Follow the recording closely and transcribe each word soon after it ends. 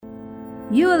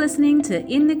You are listening to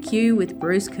In the Queue with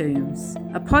Bruce Coombs,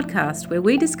 a podcast where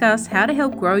we discuss how to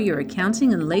help grow your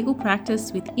accounting and legal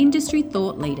practice with industry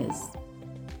thought leaders.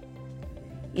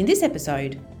 In this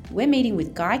episode, we're meeting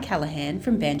with Guy Callahan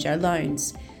from Banjo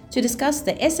Loans to discuss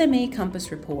the SME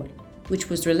Compass Report, which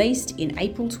was released in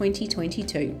April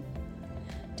 2022.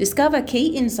 Discover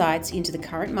key insights into the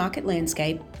current market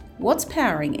landscape, what's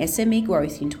powering SME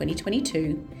growth in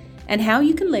 2022, and how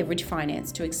you can leverage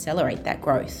finance to accelerate that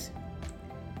growth.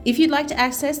 If you'd like to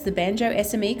access the Banjo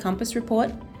SME Compass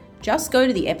Report, just go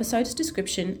to the episode's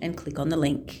description and click on the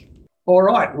link. All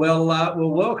right. Well,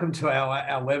 welcome to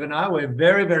our webinar. We're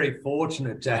very, very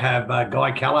fortunate to have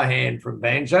Guy Callahan from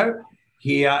Banjo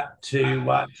here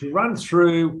to run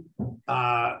through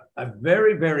a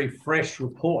very, very fresh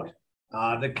report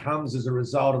that comes as a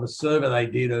result of a survey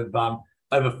they did of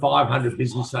over 500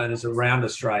 business owners around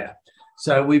Australia.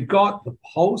 So we've got the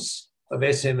pulse of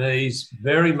SMEs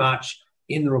very much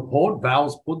in the report.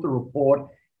 Val's put the report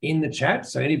in the chat,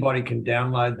 so anybody can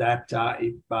download that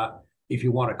if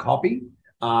you want a copy.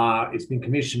 It's been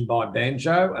commissioned by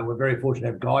Banjo, and we're very fortunate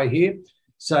to have Guy here.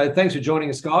 So thanks for joining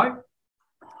us, Guy.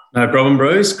 No problem,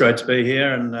 Bruce. Great to be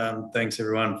here, and thanks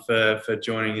everyone for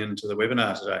joining into the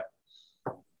webinar today.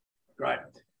 Great.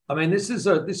 I mean, this is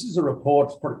a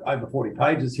report, over 40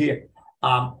 pages here,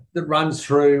 that runs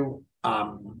through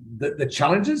the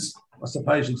challenges, I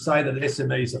suppose you'd say, that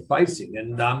SMEs are facing.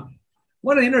 And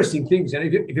one of the interesting things,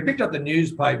 and if you picked up the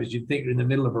newspapers, you'd think you're in the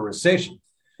middle of a recession.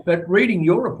 But reading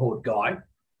your report, Guy,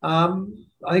 I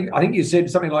think you said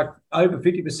something like over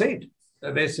 50%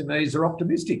 of SMEs are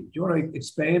optimistic. Do you want to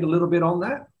expand a little bit on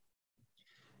that?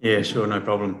 Yeah, sure, no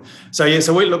problem. So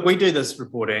we do this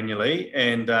report annually,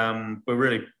 and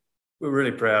we're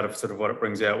really proud of sort of what it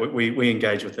brings out. We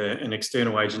engage with an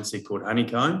external agency called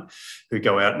Honeycomb, who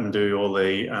go out and do all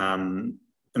the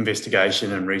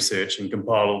investigation and research and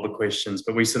compile all the questions.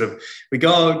 But we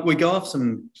go off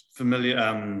some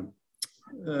familiar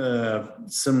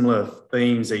similar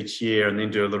themes each year, and then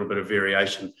do a little bit of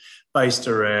variation based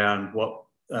around what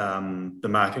the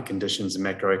market conditions and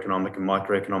macroeconomic and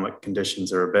microeconomic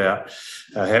conditions are about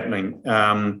happening.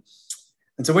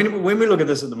 And so when we look at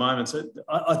this at the moment, so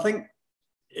I think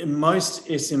most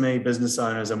SME business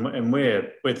owners, and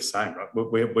we're the same, right?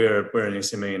 We're an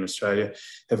SME in Australia,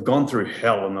 have gone through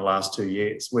hell in the last 2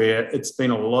 years, where it's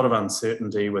been a lot of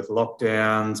uncertainty with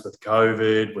lockdowns, with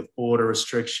COVID, with border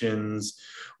restrictions,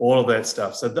 all of that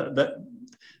stuff. So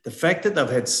the fact that they've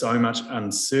had so much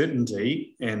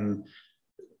uncertainty, and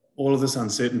all of this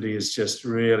uncertainty has just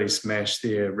really smashed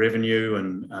their revenue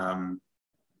and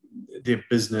their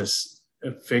business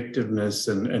effectiveness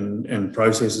and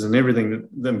processes and everything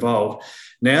that involved.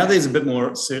 Now there's a bit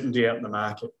more certainty out in the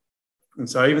market. And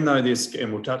so even though there's,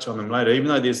 and we'll touch on them later, even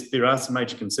though there are some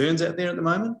major concerns out there at the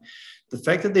moment, the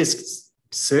fact that there's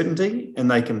certainty and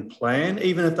they can plan,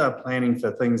 even if they're planning for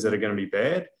things that are going to be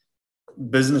bad,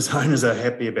 business owners are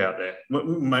happy about that.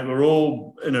 Mate, we're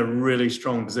all in a really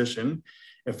strong position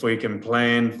if we can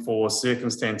plan for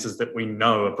circumstances that we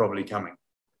know are probably coming.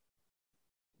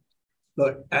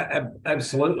 Look,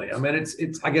 absolutely. I mean, it's.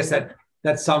 I guess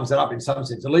that sums it up in some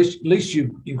sense. At least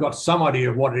you've got some idea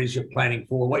of what it is you're planning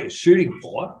for, what you're shooting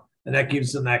for, and that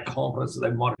gives them that confidence that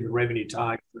they might be the revenue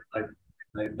target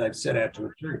that they've set out to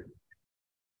achieve.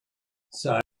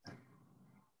 So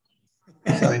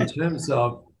in terms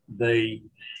of the,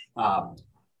 I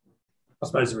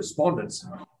suppose the respondents,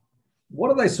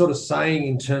 what are they sort of saying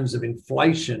in terms of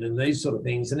inflation and these sort of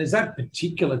things? And is that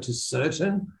particular to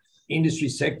certain industry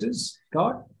sectors,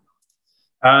 Guy?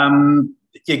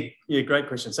 Yeah, great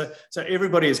question. So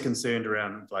everybody is concerned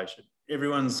around inflation.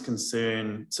 Everyone's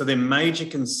concerned. So their major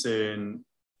concern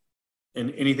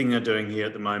in anything they're doing here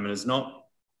at the moment is not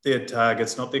their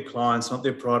targets, not their clients, not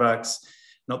their products,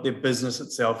 not their business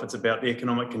itself. It's about the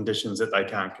economic conditions that they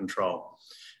can't control.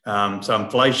 So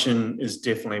inflation is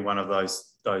definitely one of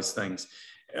those things.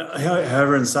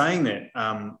 However, in saying that,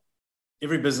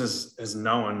 every business has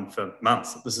known for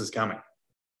months that this is coming,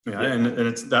 you know, and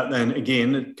it's that. And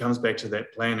again, it comes back to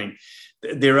that planning.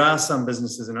 There are some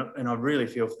businesses, and I really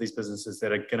feel for these businesses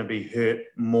that are going to be hurt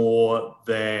more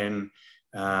than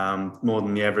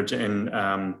the average.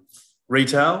 And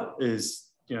retail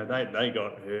is, you know, they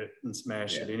got hurt and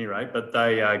smashed at any rate, but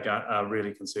they are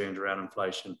really concerned around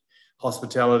inflation.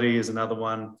 Hospitality is another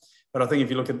one. But I think if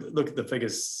you look at the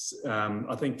figures,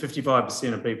 I think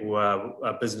 55% of people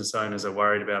are business owners are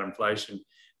worried about inflation.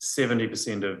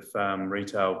 70% of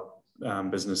retail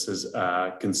businesses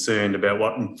are concerned about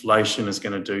what inflation is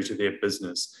going to do to their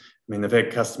business. I mean, they've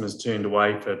had customers turned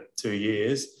away for 2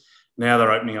 years. Now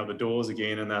they're opening up the doors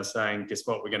again and they're saying, guess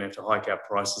what, we're going to have to hike our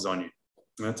prices on you.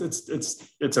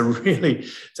 It's a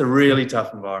really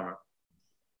tough environment.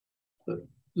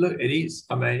 Look, it is.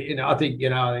 I mean, I think you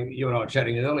and I were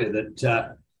chatting earlier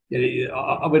that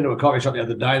I went to a coffee shop the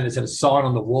other day and they had a sign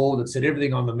on the wall that said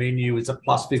everything on the menu is a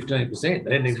plus 15%. They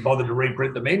didn't even bother to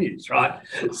reprint the menus, right?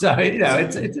 So it's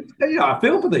I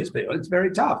feel for these people. It's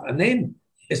very tough, and then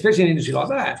especially in an industry like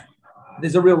that,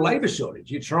 there's a real labour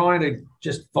shortage. You're trying to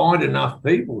just find enough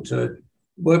people to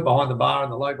work behind the bar in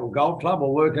the local golf club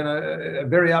or work in a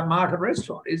very upmarket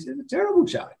restaurant. It's a terrible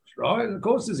challenge, right? And of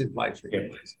course, there's inflationary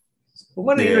pressures. But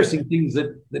one of the interesting things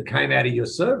that came out of your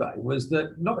survey was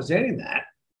that, notwithstanding that,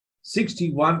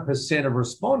 61% of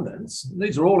respondents,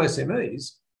 these are all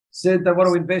SMEs, said they want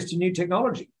to invest in new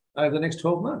technology over the next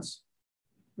 12 months.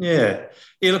 Yeah.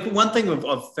 Look, one thing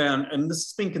I've found, and this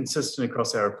has been consistent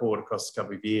across our report across a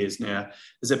couple of years now,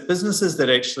 is that businesses that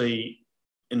actually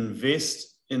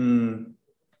invest in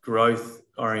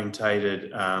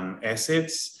growth-orientated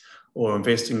assets or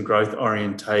invest in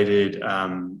growth-orientated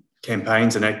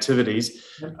campaigns and activities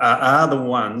are the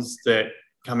ones that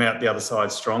come out the other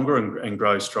side stronger and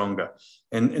grow stronger.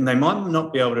 And they might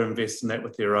not be able to invest in that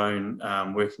with their own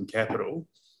working capital,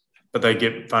 but they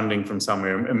get funding from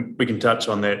somewhere. And we can touch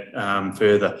on that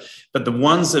further. But the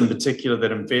ones in particular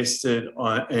that invested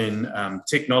in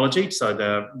technology, so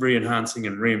they're re-enhancing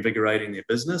and reinvigorating their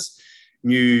business,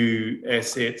 new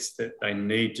assets that they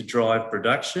need to drive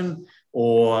production,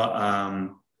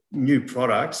 or new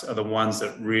products, are the ones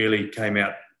that really came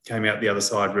out the other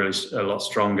side really a lot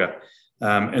stronger.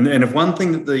 And if one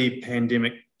thing that the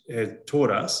pandemic has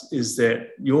taught us is that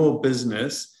your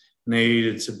business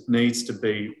needs to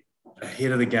be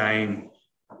ahead of the game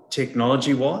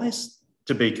technology-wise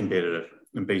to be competitive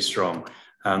and be strong.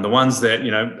 The ones that,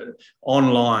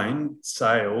 online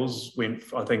sales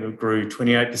I think it grew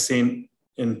 28%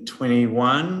 in 20,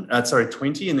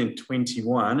 and then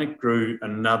 21, it grew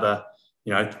another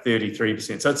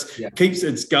 33%. So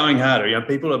it's going harder.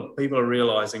 People are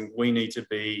realizing we need to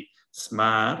be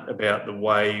smart about the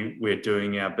way we're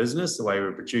doing our business, the way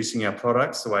we're producing our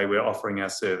products, the way we're offering our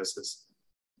services.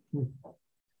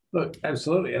 Look,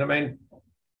 absolutely. And I mean,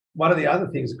 one of the other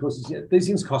things, of course, is these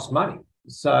things cost money.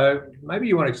 So maybe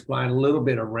you want to explain a little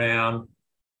bit around,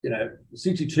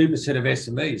 62% of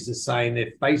SMEs are saying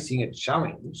they're facing a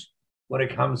challenge when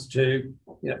it comes to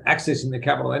accessing the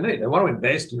capital they need. They want to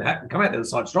invest and come out the other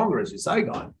side stronger, as you say,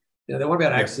 Guy. They want to be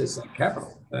able to access that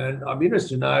capital. And I'd be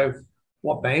interested to know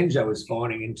what Banjo is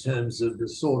finding in terms of the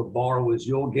sort of borrowers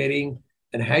you're getting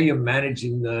and how you're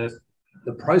managing the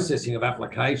processing of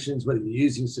applications, whether you're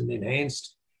using some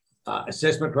enhanced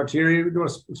assessment criteria. Do you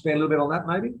want to expand a little bit on that,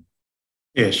 maybe?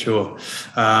 Yeah, sure.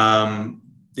 Well,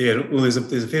 there's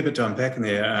a fair bit to unpack in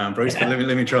there, Bruce. But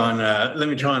let me try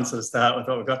and sort of start with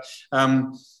what we've got.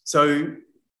 So,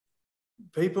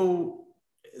 people,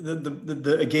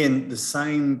 again, the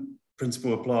same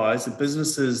principle applies. The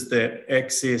businesses that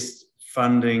access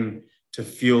funding to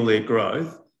fuel their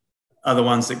growth are the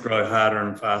ones that grow harder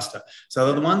and faster. So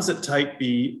they're the ones that take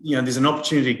there's an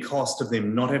opportunity cost of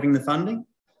them not having the funding.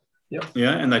 Yep.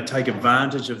 And they take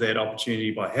advantage of that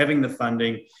opportunity by having the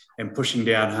funding and pushing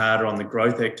down harder on the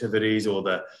growth activities or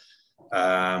the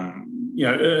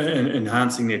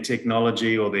enhancing their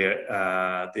technology or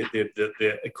their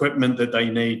equipment that they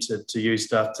need to use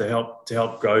stuff to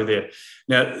help grow there.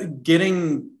 Now,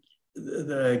 getting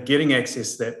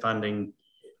access to that funding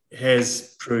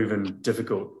has proven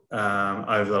difficult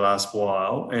over the last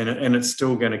while, and it's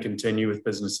still going to continue with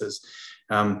businesses.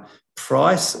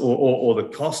 Price or the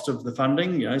cost of the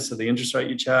funding, so the interest rate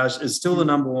you charge, is still the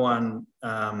number one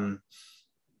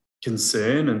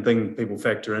concern and thing people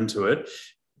factor into it.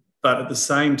 But at the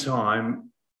same time,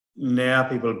 now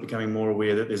people are becoming more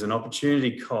aware that there's an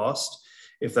opportunity cost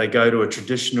if they go to a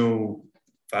traditional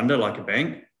funder like a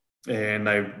bank and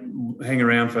they hang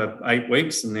around for 8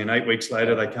 weeks, and then 8 weeks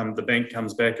later the bank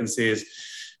comes back and says,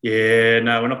 yeah,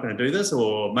 no, we're not going to do this,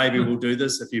 or maybe we'll do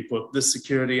this if you put this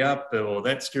security up or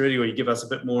that security, or you give us a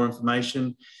bit more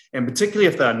information. And particularly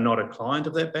if they're not a client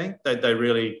of that bank, they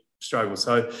really struggle.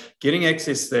 So getting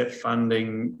access to that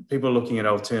funding, people are looking at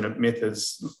alternate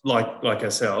methods like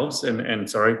ourselves, and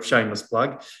sorry, shameless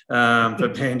plug for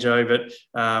Banjo, but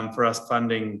for us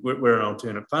funding, we're an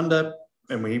alternate funder,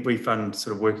 and we fund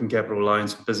sort of working capital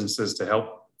loans for businesses to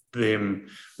help them,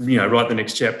 write the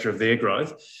next chapter of their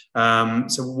growth.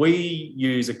 So we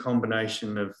use a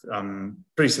combination of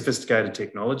pretty sophisticated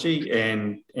technology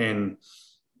and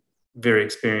very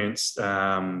experienced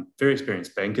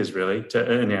bankers really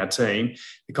in our team.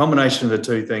 The combination of the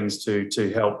two things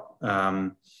to help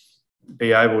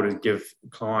be able to give a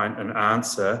client an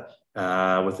answer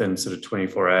within sort of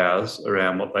 24 hours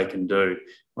around what they can do.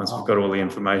 once we've got all the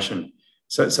information.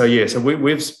 So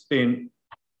we've spent,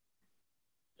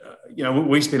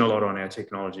 we spend a lot on our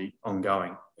technology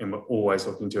ongoing, and we're always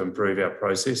looking to improve our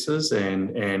processes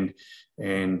and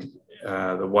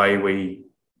the way we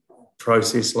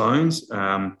process loans.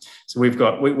 So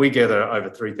we gather over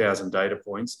 3,000 data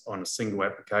points on a single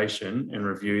application and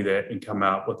review that and come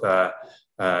out with a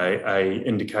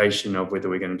indication of whether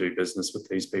we're going to do business with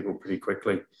these people pretty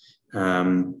quickly.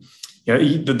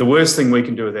 The worst thing we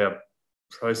can do with our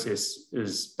process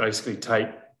is basically take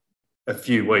a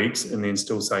few weeks and then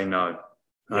still say no.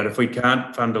 Right? If we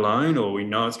can't fund a loan, or we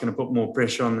know it's going to put more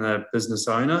pressure on the business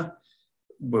owner,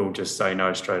 we'll just say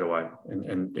no straight away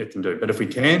and let them do it. But if we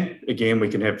can, again, we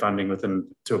can have funding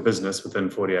to a business within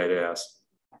 48 hours.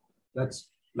 That's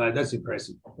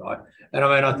impressive, right? And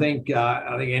I think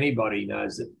anybody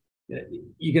knows that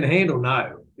you can handle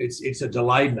no. It's a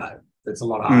delayed no that's a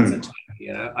lot harder to take.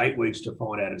 8 weeks to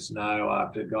find out it's no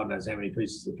after God knows how many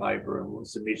pieces of paper and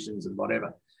submissions and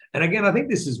whatever. And again, I think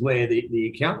this is where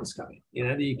the accountants come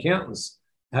in. The accountants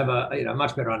have a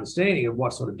much better understanding of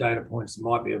what sort of data points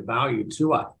might be of value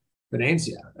to a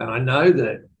financier. And I know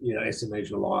that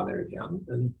SMEs rely on their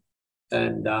accountant,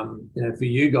 and for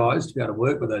you guys to be able to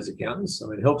work with those accountants,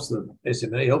 it helps the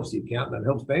SME, helps the accountant, and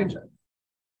helps Banjo.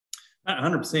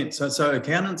 100%. So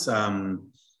accountants, and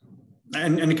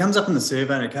it comes up in the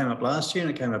survey, and it came up last year,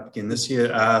 and it came up again this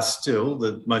year, are still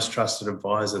the most trusted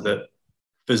advisor that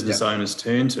business owners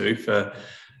turn to for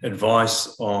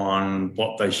advice on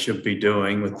what they should be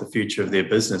doing with the future of their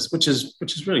business, which is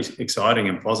really exciting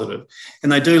and positive.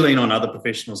 And they do lean on other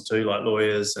professionals too, like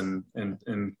lawyers and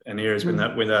areas when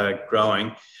they're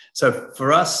growing. So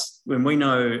for us, when we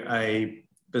know a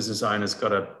business owner's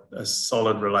got a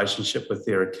solid relationship with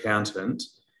their accountant,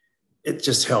 it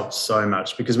just helps so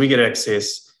much, because we get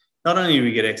access. Not only do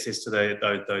we get access to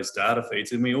those data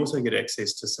feeds, and we also get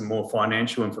access to some more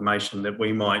financial information that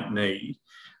we might need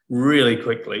really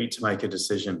quickly to make a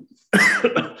decision.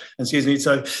 Excuse me.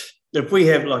 So if we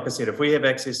have, like I said, if we have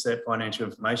access to that financial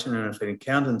information, and if an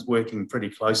accountant's working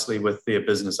pretty closely with their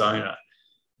business owner,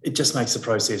 it just makes the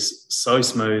process so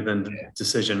smooth and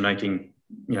decision-making,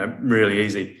 really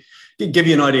easy. To give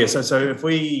you an idea. So if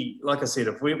we, like I said,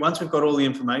 once we've got all the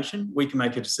information, we can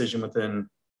make a decision within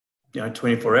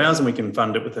 24 hours, and we can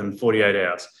fund it within 48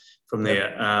 hours from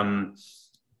there.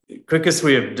 The quickest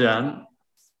we have done,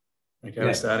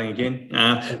 we're starting again.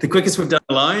 The quickest we've done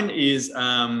a loan is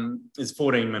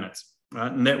 14 minutes,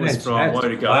 right? And that was from Woe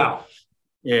to Go. Wow.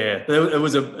 Yeah, it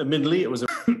was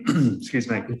excuse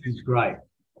me. This is great.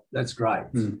 That's great.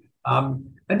 And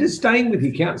just staying with the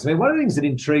accountants, one of the things that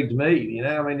intrigued me,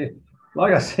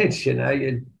 like I said,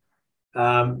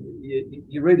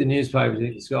 you read the newspapers, you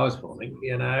think the sky's falling,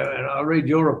 and I read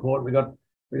your report, and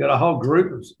we got a whole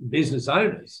group of business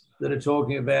owners that are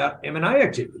talking about M&A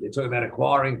activity. They're talking about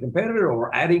acquiring a competitor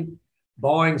or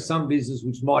buying some business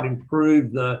which might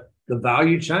improve the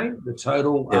value chain, the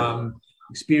total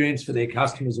experience for their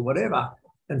customers or whatever.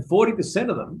 And 40%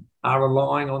 of them are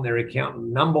relying on their accountant,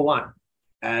 number one,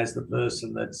 as the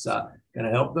person that's going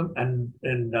to help them,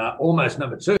 and almost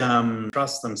number two.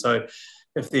 Trust them. So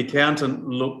if the accountant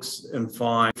looks and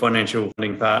finds a financial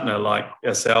funding partner like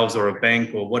ourselves or a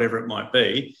bank or whatever it might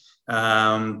be,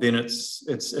 then it's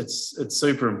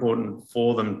super important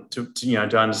for them to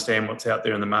understand what's out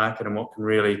there in the market and what can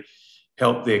really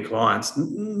help their clients.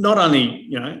 Not only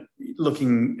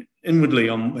looking inwardly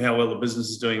on how well the business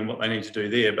is doing and what they need to do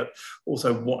there, but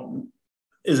also what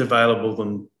is available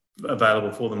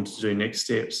for them to do next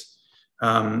steps.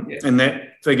 And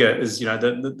that figure is,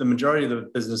 the majority of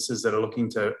the businesses that are looking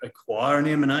to acquire an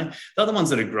M&A, they're the ones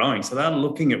that are growing. So they're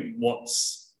looking at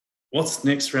what's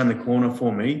next around the corner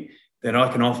for me that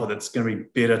I can offer that's going to be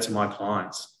better to my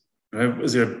clients.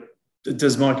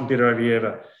 Does my competitor over here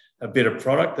have a better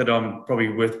product that I'm probably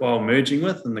worthwhile merging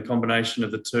with? And the combination of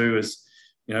the two is,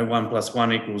 1 + 1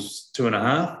 =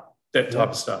 2.5. That type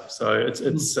of stuff. So it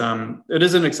is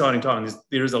an exciting time.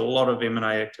 There is a lot of M&A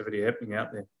activity happening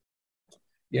out there.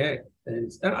 Yeah,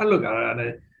 and look,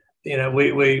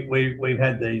 we've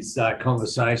had these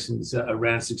conversations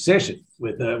around succession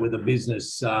with a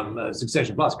business,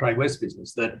 Succession Plus, Craig West's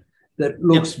business that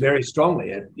looks very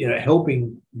strongly at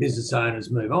helping business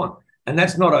owners move on. And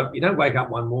that's not you don't wake up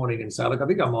one morning and say, look, I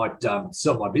think I might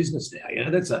sell my business now.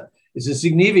 It's a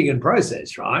significant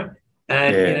process, right?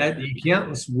 And the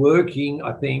accountants working,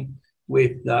 I think,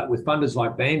 with funders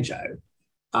like Banjo,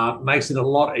 makes it a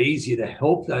lot easier to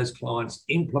help those clients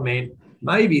implement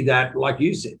maybe that, like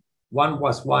you said, 1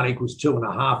 + 1 =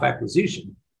 2.5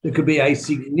 acquisition. There could be a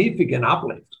significant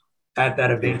uplift at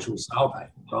that eventual sale date,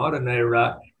 right?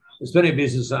 And there's plenty of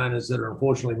business owners that are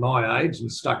unfortunately my age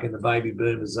and stuck in the baby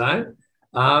boomer zone,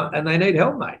 and they need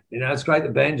help, mate. You know, it's great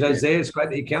that Banjo's there. It's great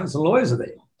that your accountants and lawyers are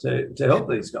there to help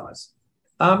these guys.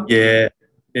 Yeah.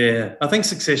 I think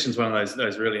succession is one of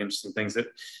those really interesting things that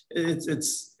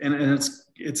it's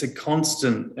a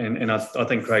constant, and I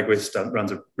think Craig West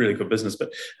runs a really good business,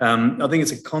 but I think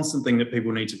it's a constant thing that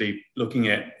people need to be looking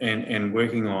at and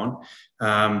working on,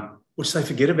 which they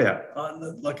forget about.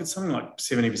 Like it's something like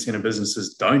 70% of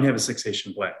businesses don't have a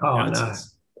succession plan.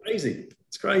 It's crazy.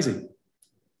 It's crazy.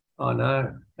 I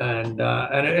know, and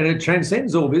it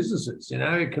transcends all businesses. You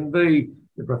know, it can be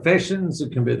the professions,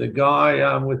 it can be the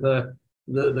guy with the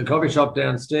coffee shop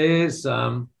downstairs.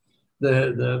 When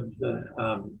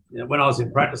I was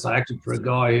in practice, I acted for a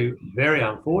guy who, very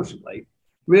unfortunately,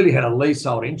 really had a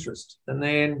leasehold interest, and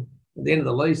then at the end of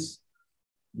the lease,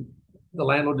 the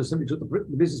landlord just simply took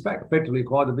the business back, effectively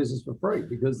acquired the business for free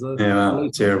because the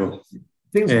lease terrible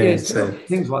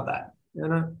things like that. You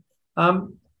know,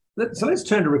 so let's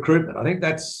turn to recruitment. I think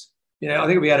that's. You know, I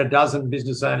think if we had a dozen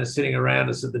business owners sitting around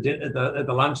us at the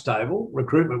lunch table,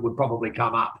 recruitment would probably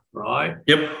come up, right?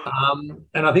 Yep.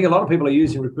 And I think a lot of people are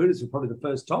using recruiters for probably the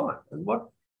first time. And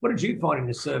what did you find in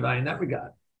this survey in that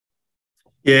regard?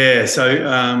 Yeah,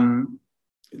 so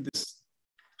this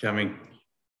coming.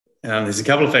 There's a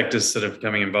couple of factors that are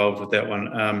coming involved with that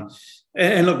one.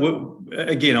 And look,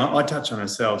 again, I touch on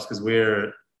ourselves because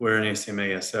we're an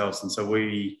SME ourselves, and so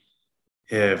we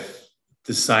have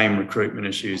the same recruitment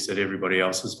issues that everybody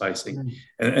else is facing.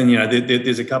 And you know,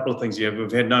 there's a couple of things.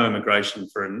 We've had no immigration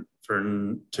for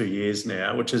 2 years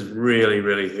now, which has really,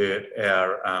 really hurt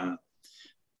our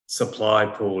supply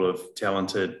pool of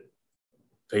talented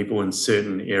people in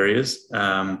certain areas.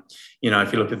 You know,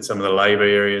 if you look at some of the labour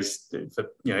areas, you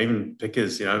know, even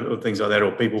pickers, you know, or things like that,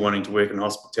 or people wanting to work in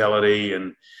hospitality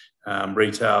and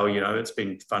retail, you know, it's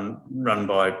been run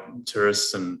by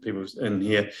tourists and people in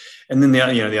here. And then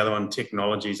the other one,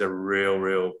 technology is a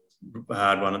real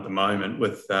hard one at the moment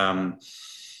with the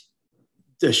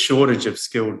shortage of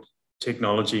skilled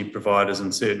technology providers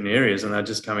in certain areas, and they're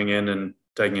just coming in and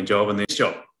taking a job in this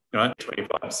job, right?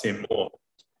 25% more.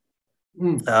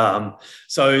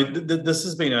 So this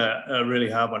has been a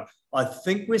really hard one. I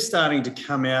think we're starting to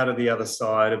come out of the other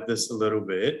side of this a little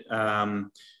bit.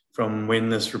 From when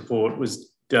this report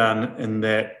was done, in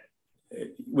that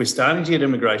we're starting to get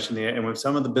immigration there, and with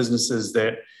some of the businesses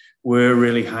that were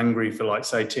really hungry for, like,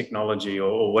 say, technology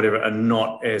or whatever, are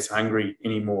not as hungry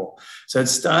anymore. So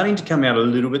it's starting to come out a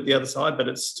little bit the other side, but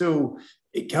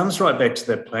it comes right back to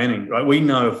that planning, right? We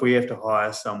know if we have to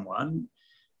hire someone,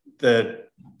 the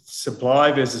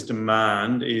supply versus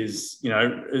demand is, you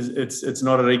know, it's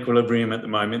not at equilibrium at the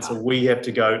moment. So we have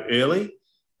to go early,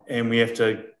 and we have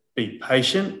to be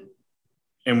patient,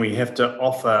 and we have to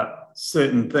offer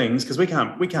certain things because we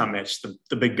can't match the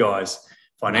big guys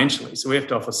financially. So we have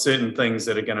to offer certain things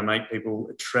that are going to make people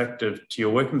attractive to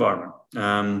your work environment.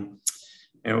 And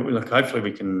look, hopefully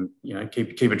we can, you know,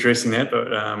 keep addressing that,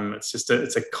 but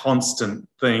it's a constant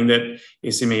thing that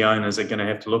SME owners are going to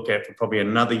have to look at for probably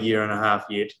another year and a half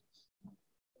yet.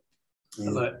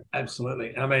 Yeah.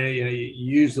 Absolutely. I mean, you know, you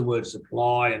use the word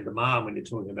supply and demand when you're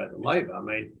talking about the labour. I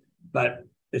mean, but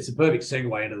it's a perfect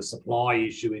segue into the supply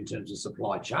issue in terms of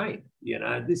supply chain. You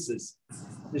know, this is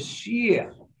the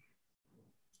sheer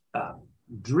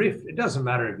drift. It doesn't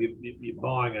matter if you're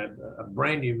buying a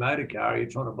brand new motor car, or you're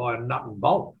trying to buy a nut and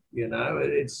bolt. You know,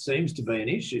 it seems to be an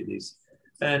issue, this.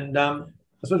 And I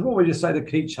suppose what would you say the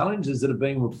key challenges that are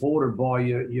being reported by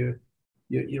your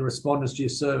respondents to your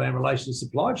survey in relation to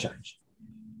supply chain?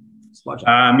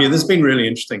 Yeah, this has been really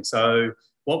interesting. So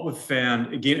what we've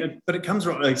found, again, but it comes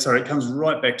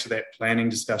right back to that planning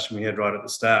discussion we had right at the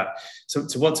start. So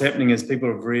what's happening is people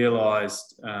have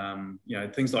realised, you know,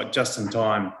 things like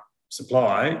just-in-time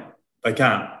supply, they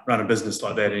can't run a business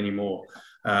like that anymore.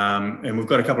 And we've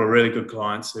got a couple of really good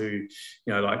clients who, you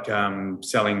know, like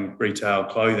selling retail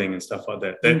clothing and stuff like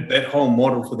that. That whole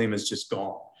model for them is just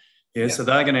gone. Yeah. So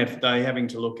they're having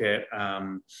to look at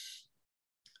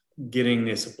getting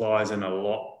their supplies in a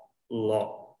lot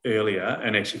earlier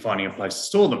and actually finding a place to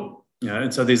store them. You know,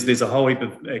 and so there's a whole heap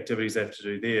of activities they have to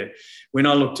do there. When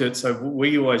I looked at, so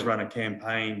we always run a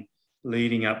campaign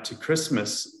leading up to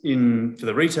Christmas for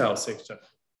the retail sector.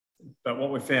 But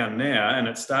what we found now, and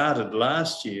it started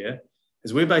last year,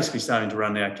 is we're basically starting to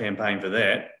run our campaign for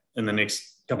that in the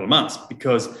next couple of months,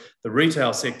 because the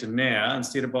retail sector now,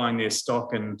 instead of buying their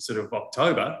stock in sort of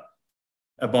October,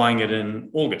 are buying it in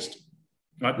August,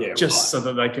 right? Yeah, so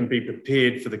that they can be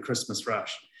prepared for the Christmas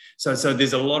rush. So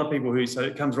there's a lot of people so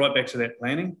it comes right back to that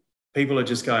planning. People are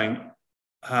just going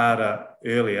harder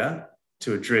earlier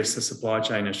to address the supply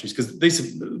chain issues, because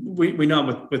we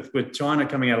know with China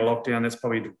coming out of lockdown, that's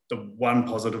probably the one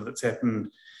positive that's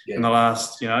happened in the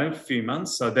last few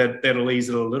months. So that'll ease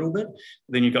it a little bit.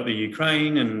 Then you've got the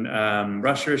Ukraine and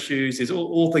Russia issues. There's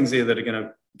all things there that are going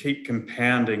to keep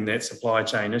compounding that supply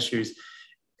chain issues,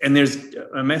 and there's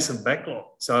a massive backlog.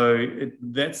 So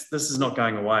this is not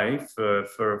going away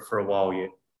for a while yet.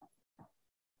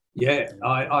 Yeah,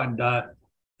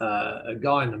 a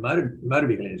guy in the motor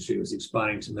vehicle industry was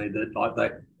explaining to me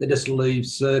that they just leave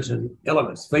certain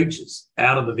elements, features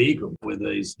out of the vehicle with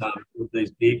these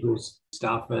vehicles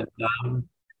stuff, and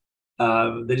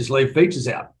they just leave features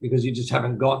out because you just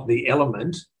haven't got the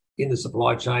element in the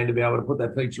supply chain to be able to put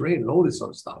that feature in and all this sort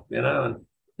of stuff, and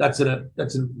that's a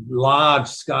large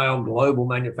scale global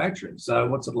manufacturing. So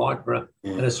what's it like for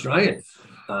an Australian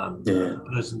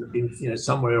person in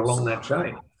somewhere along that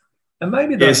chain? And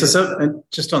maybe and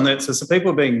just on that, so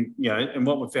people are being, and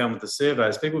what we found with the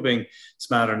surveys, people are being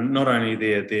smarter. Not only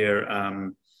they're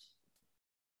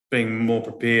being more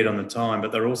prepared on the time,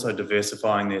 but they're also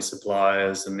diversifying their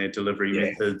suppliers and their delivery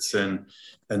methods and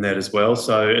that as well.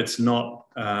 So it's not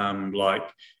like,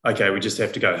 okay, we just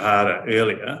have to go harder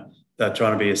earlier. They're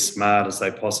trying to be as smart as they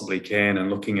possibly can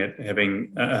and looking at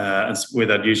having where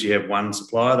they'd usually have one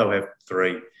supplier, they'll have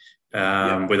three.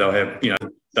 Where they'll have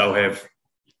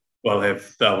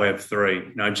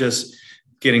three. Just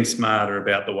getting smarter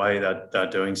about the way that they're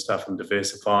doing stuff and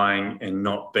diversifying and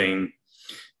not being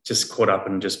just caught up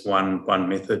in just one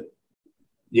method.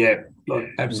 Yeah, look,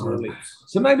 absolutely.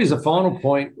 So maybe as a final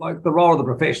point, like the role of the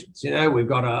professions. We've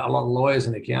got a lot of lawyers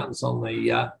and accountants on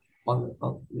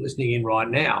listening in right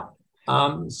now.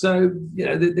 So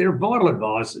they're vital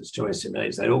advisors to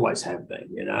SMEs. They always have been.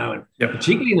 And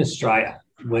particularly in Australia,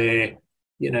 where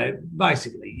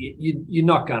basically you're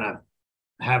not going to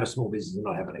have a small business and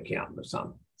not have an accountant of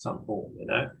some form.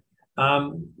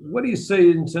 What do you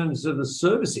see in terms of the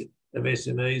servicing of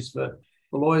SMEs for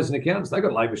lawyers and accountants? They've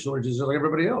got labour shortages like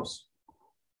everybody else.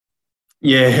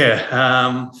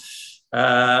 Yeah.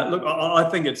 Look, I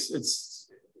think it's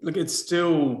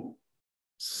still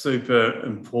super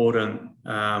important,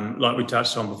 like we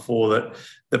touched on before,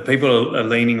 that people are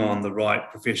leaning on the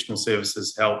right professional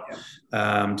services help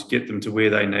to get them to where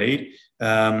they need.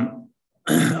 I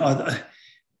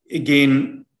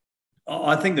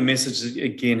think the message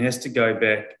again has to go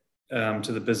back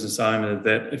to the business owner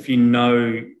that if you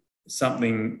know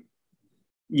something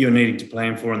you're needing to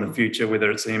plan for in the future, whether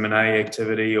it's an M&A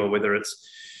activity or whether it's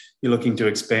you're looking to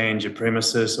expand your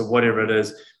premises or whatever it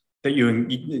is, that you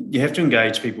have to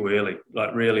engage people early,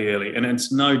 like really early. And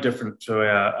it's no different to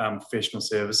our professional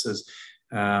services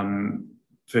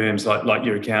firms like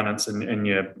your accountants and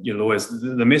your lawyers.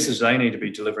 The message they need to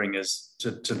be delivering is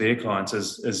to their clients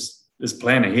is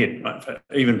plan ahead, right?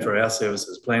 For our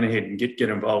services, plan ahead and get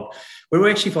involved. We're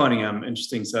actually finding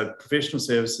interesting. So professional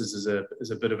services is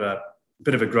a bit of a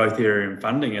growth area in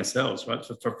funding ourselves, right?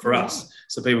 For us.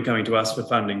 So people coming to us for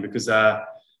funding because they're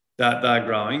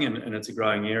growing and it's a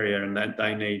growing area, and that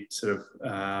they need sort of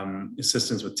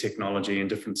assistance with technology and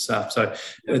different stuff. So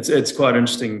it's quite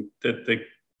interesting that the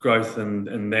growth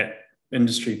in that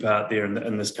industry part there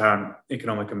in this current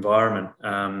economic environment.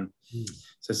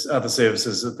 So other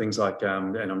services are things like,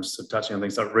 and I'm just sort of touching on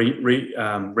things like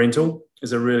rental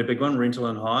is a really big one. Rental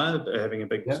and hire are having a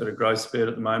big sort of growth spurt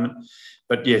at the moment.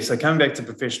 But so coming back to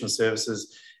professional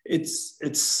services,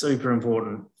 it's super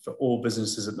important for all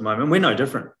businesses at the moment. We're no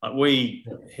different. Like we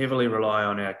heavily rely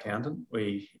on our accountant.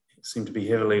 We seem to be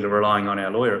heavily relying on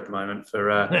our lawyer at the moment it's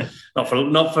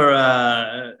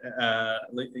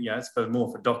for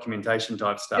more for documentation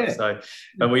type stuff. So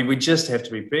we just have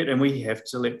to be prepared, and we have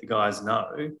to let the guys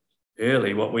know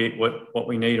early what we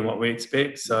need and what we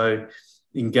expect. So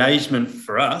engagement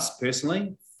for us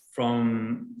personally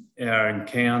from our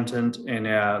accountant and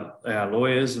our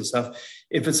lawyers and stuff,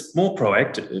 if it's more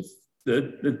proactive,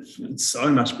 it's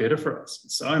so much better for us.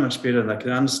 It's so much better, and they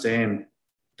can understand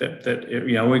that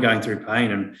we're going through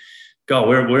pain, and God,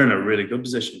 we're in a really good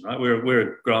position, right? We're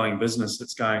a growing business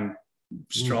that's going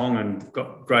strong and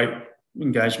got great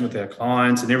engagement with our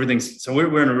clients and everything. So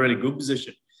we're in a really good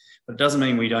position. But it doesn't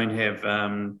mean we don't have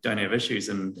issues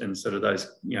and sort of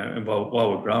those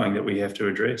while we're growing that we have to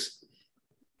address.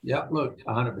 Yeah, look,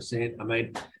 100%. I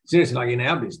mean, seriously, like in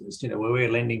our business, where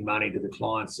we're lending money to the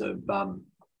clients of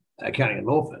accounting and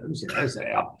law firms, so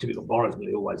our typical borrower is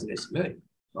really always an SME,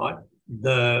 right?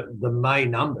 The May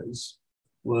numbers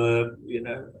were,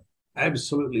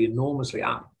 absolutely enormously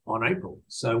up on April.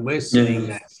 So we're seeing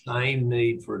that same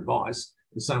need for advice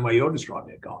the same way you're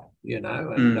describing it, Guy, and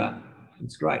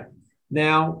it's great.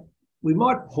 Now, we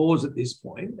might pause at this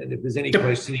point, and if there's any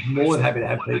questions, more than happy to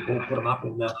have people put them up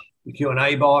in the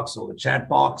Q&A box or the chat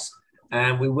box,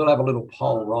 and we will have a little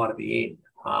poll right at the end.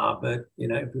 But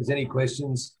if there's any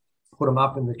questions, put them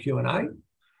up in the Q&A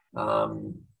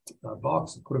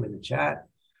box, put them in the chat,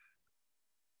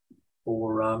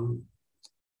 or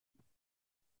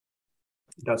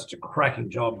does such a cracking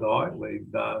job, Guy.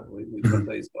 We've got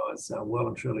these guys well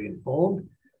and truly informed.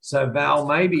 So Val,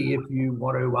 maybe if you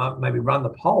want to maybe run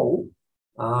the poll,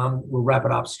 we'll wrap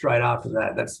it up straight after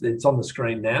that. It's on the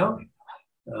screen now.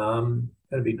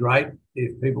 It'd be great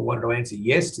if people wanted to answer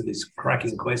yes to this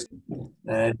cracking question.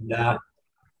 And there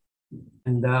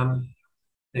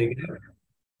you go.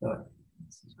 So,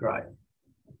 this is great.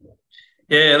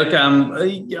 Yeah, look,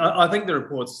 I think the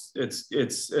report's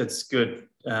it's good.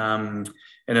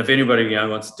 And if anybody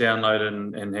wants to download it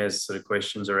and has sort of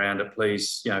questions around it,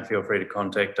 please feel free to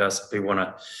contact us if you want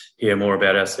to hear more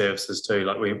about our services too.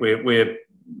 Like we've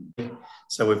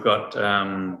got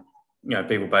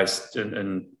people based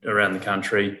in around the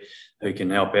country who can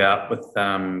help out with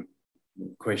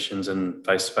questions and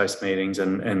face-to-face meetings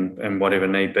and whatever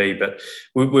need be. But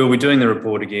we'll be doing the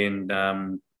report again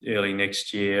early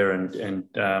next year, and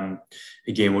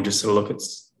again we'll just sort of look at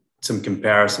some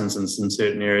comparisons in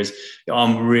certain areas.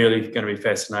 I'm really going to be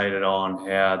fascinated on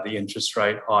how the interest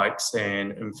rate hikes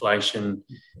and inflation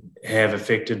have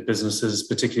affected businesses,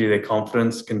 particularly their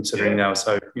confidence, considering they were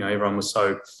so, everyone was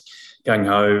so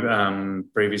gung-ho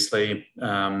previously.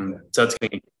 So it's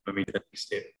going to be the next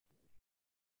step.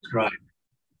 Great.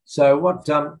 So what,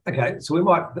 okay, so we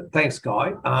might, thanks,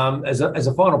 Guy. As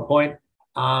a final point,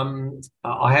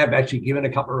 I have actually given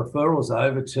a couple of referrals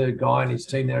over to Guy and his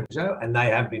team there at Joe, and they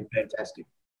have been fantastic.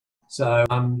 So,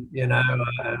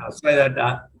 I'll say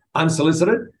that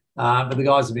unsolicited, but the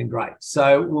guys have been great.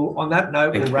 So on that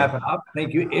note, we'll wrap it up.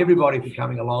 Thank you, everybody, for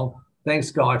coming along.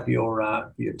 Thanks, Guy, for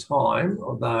your time.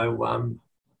 Although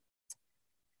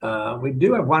we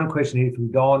do have one question here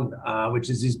from Don, which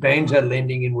is Banjo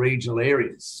lending in regional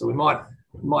areas? So we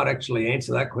might actually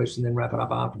answer that question, then wrap it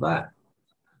up after that.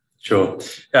 Sure.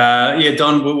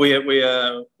 Don,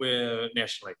 we're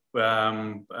nationally.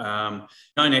 Don't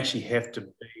actually have to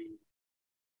be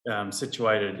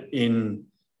situated in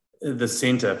the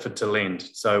centre to lend.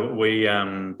 So we,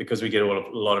 because we get a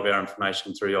lot of our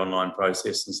information through the online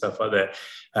process and stuff like that,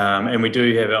 and we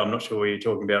do have, I'm not sure what you're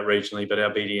talking about regionally, but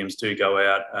our BDMs do go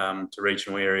out to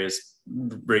regional areas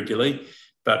regularly.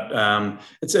 But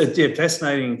it's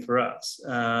fascinating for us.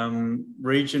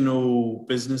 Regional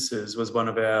businesses was one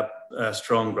of our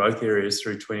strong growth areas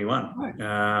through 21. Right.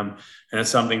 And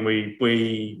it's something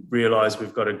we realise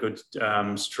we've got a good,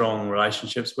 strong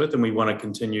relationships with, and we want to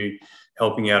continue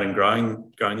helping out and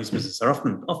growing these businesses. They're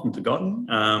often forgotten.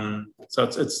 So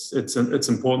it's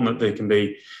important that there can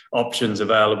be options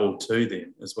available to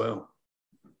them as well.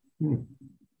 No,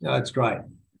 that's great.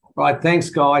 All right, thanks,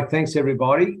 Guy. Thanks,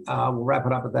 everybody. We'll wrap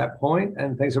it up at that point,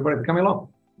 and thanks, everybody, for coming along.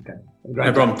 Okay.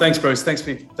 No problem. Thanks, Bruce. Thanks,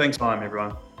 time,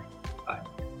 everyone. Bye.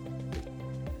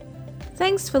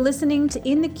 Thanks for listening to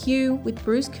In the Queue with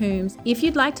Bruce Coombs. If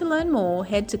you'd like to learn more,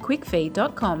 head to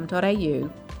quickfeed.com.au.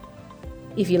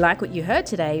 If you like what you heard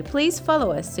today, please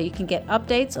follow us so you can get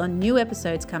updates on new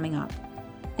episodes coming up.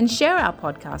 And share our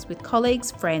podcast with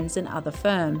colleagues, friends, and other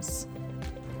firms.